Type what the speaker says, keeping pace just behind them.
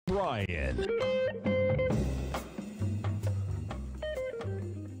O'Brien.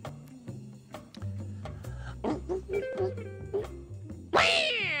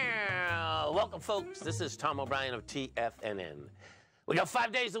 Welcome, folks. This is Tom O'Brien of TFNN. We go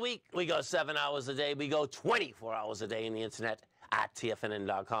 5 days a week. We go 7 hours a day. We go 24 hours a day on the internet at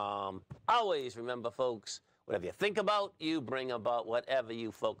TFNN.com. Always remember, folks, whatever you think about, you bring about. Whatever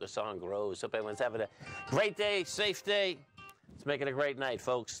you focus on grows. Hope everyone's having a great day, safe day. Let's make it a great night,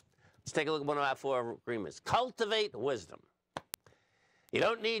 folks. Let's take a look at one of our 4 agreements. Cultivate wisdom. You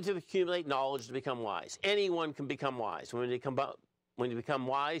don't need to accumulate knowledge to become wise. Anyone can become wise. When you become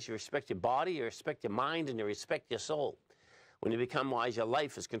wise, you respect your body, you respect your mind, and you respect your soul. When you become wise, your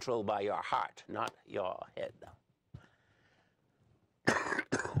life is controlled by your heart, not your head.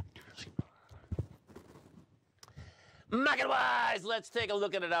 Market-wise, let's take a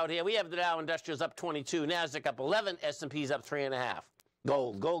look at it out here. We have the Dow Industrials up 22, NASDAQ up 11, S&P's up 3.5.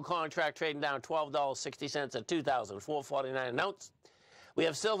 Gold contract trading down $12.60 at $2,449 an ounce. We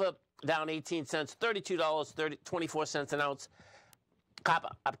have silver down 18 cents, $32.24 an ounce. Copper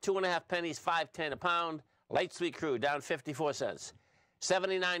up 2.5 pennies, $5.10 a pound. Light sweet crude down 54 cents,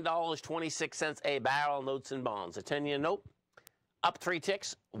 $79.26 a barrel. Notes and bonds. A 10-year note up 3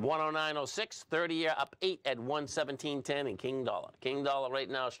 ticks, 109.06. 30-year up 8 at 117.10. And King Dollar. King Dollar right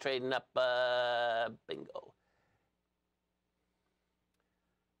now is trading up, bingo,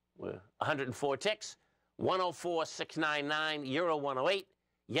 104 ticks, 104.699. Euro 108.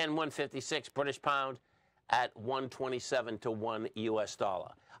 Yen 156. British pound at 127 to 1 US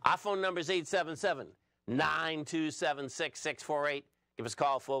dollar. Our phone number is 877-927-6648. Give us a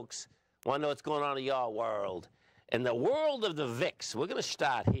call, folks. Want to know what's going on in your world. In the world of the VIX, we're going to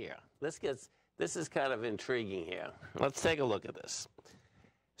start here. This is kind of intriguing here. Let's take a look at this.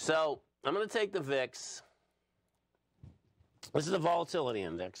 So I'm going to take the VIX. This is the volatility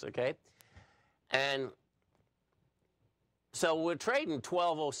index, okay? And so we're trading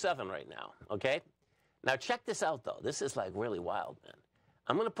 1207 right now, okay? Now check this out, though. This is like really wild, man.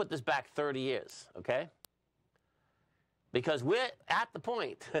 I'm going to put this back 30 years, okay? Because we're at the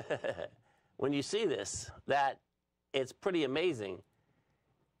point, when you see this, that it's pretty amazing.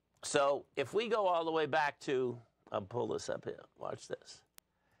 So if we go all the way back to, I'll pull this up here. Watch this.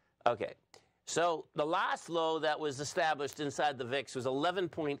 Okay. So the last low that was established inside the VIX was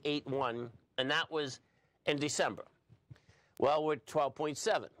 11.81, and that was in December. Well, we're at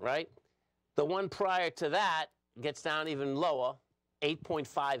 12.7, right? The one prior to that gets down even lower,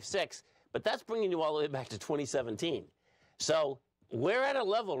 8.56, but that's bringing you all the way back to 2017. So we're at a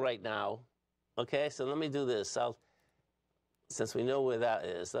level right now, okay? So let me do this. Since we know where that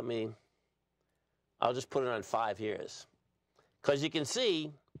is, I'll just put it on 5 years. Because you can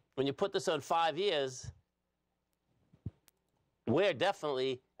see, when you put this on 5 years, we're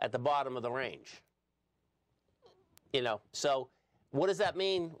definitely at the bottom of the range. You know, so what does that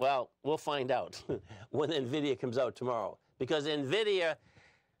mean? Well, we'll find out when NVIDIA comes out tomorrow. Because NVIDIA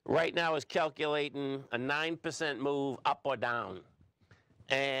right now is calculating a 9% move up or down.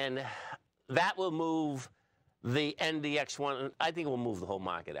 And that will move the NDX one. I think it will move the whole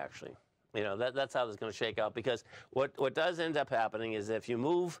market, actually. You know, that's how it's going to shake out. Because what does end up happening is if you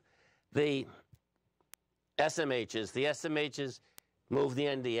move the SMHs move the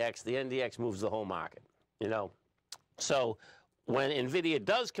NDX moves the whole market, you know. So when NVIDIA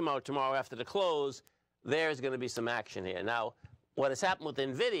does come out tomorrow after the close, there's going to be some action here. Now, what has happened with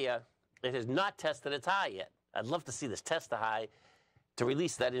NVIDIA, it has not tested its high yet. I'd love to see this test the high to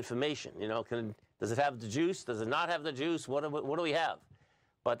release that information. You know, does it have the juice? Does it not have the juice? What do we have?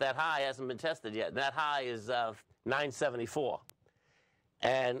 But that high hasn't been tested yet. That high is 974.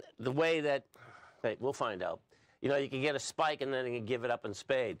 And the way that, we'll find out. You know, you can get a spike and then you can give it up in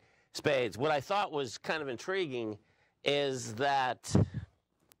spades. What I thought was kind of intriguing is that,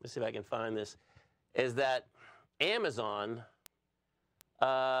 let's see if I can find this, is that Amazon,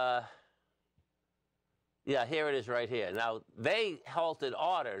 yeah, here it is right here. Now, they halted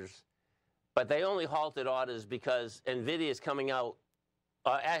orders, but they only halted orders because NVIDIA is coming out,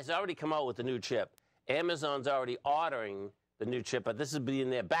 has already come out with the new chip. Amazon's already ordering the new chip, but this is in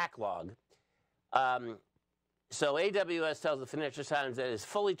their backlog. So AWS tells the Financial Times that it's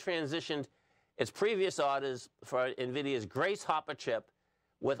fully transitioned its previous orders for NVIDIA's Grace Hopper chip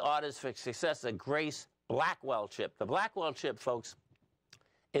with orders for successor Grace Blackwell chip. The Blackwell chip, folks,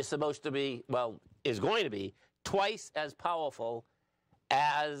 is supposed to be, well, is going to be twice as powerful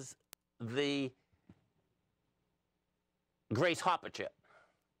as the Grace Hopper chip.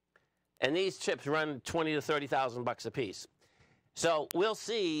 And these chips run $20,000 to $30,000 a piece. So we'll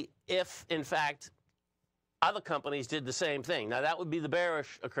see if, in fact, other companies did the same thing. Now, that would be the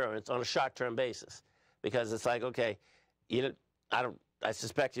bearish occurrence on a short-term basis, because it's like, okay, I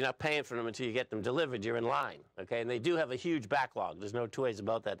suspect you're not paying for them until you get them delivered. You're in line, okay? And they do have a huge backlog. There's no two ways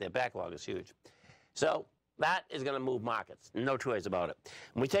about that. Their backlog is huge. So that is going to move markets. No two ways about it.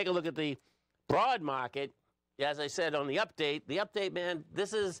 When we take a look at the broad market, as I said on the update, man,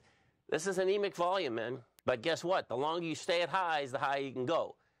 this is anemic volume, man. But guess what? The longer you stay at highs, the higher you can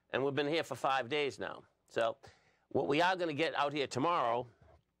go. And we've been here for 5 days now. So what we are going to get out here tomorrow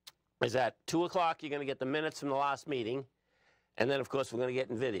is at 2 o'clock, you're going to get the minutes from the last meeting. And then, of course, we're going to get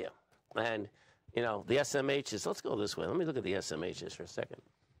NVIDIA. And, you know, the SMHs, let's go this way. Let me look at the SMHs for a second.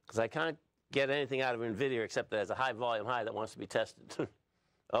 Because I can't get anything out of NVIDIA except that it's a high volume high that wants to be tested.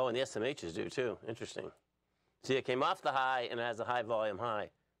 Oh, and the SMHs do too. Interesting. See, it came off the high and it has a high volume high.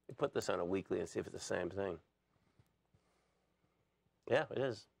 We put this on a weekly and see if it's the same thing. Yeah, it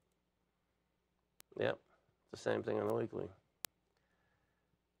is. Yep, it's the same thing on the weekly.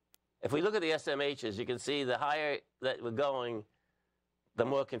 If we look at the SMHs, you can see the higher that we're going, the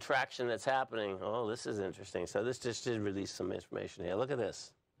more contraction that's happening. Oh, this is interesting. So this just did release some information here. Look at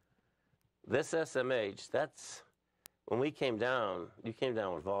this. This SMH, that's, when we came down, you came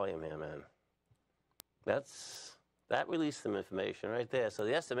down with volume here, man. That released some information right there. So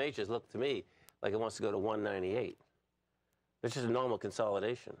the SMHs look to me like it wants to go to 198, which is a normal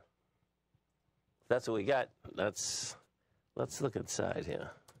consolidation. That's what we got. Let's look inside here.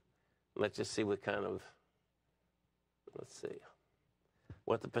 Let's just see what kind of, let's see,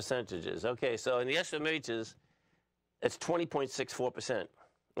 what the percentage is. Okay, so in the SMHs, it's 20.64%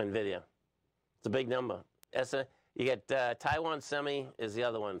 NVIDIA. It's a big number. You get Taiwan Semi is the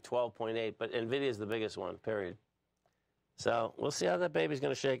other one, 12.8, but NVIDIA is the biggest one, period. So we'll see how that baby's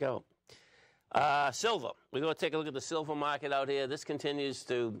going to shake out. Silver. We're going to take a look at the silver market out here. This continues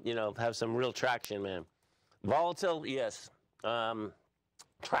to, you know, have some real traction, man. Volatile, yes.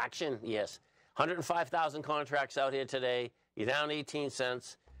 Traction, yes. 105,000 contracts out here today. You're down 18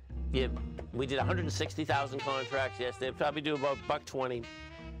 cents. We did 160,000 contracts yesterday. Probably do about $1.20.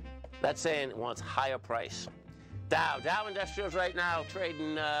 That's saying it wants higher price. Dow Industrials right now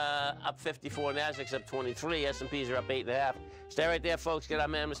trading up 54. Nasdaq's up 23. S&Ps are up 8.5. Stay right there, folks. Get our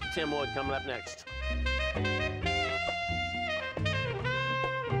man, Mr. Tim Ward, coming up next.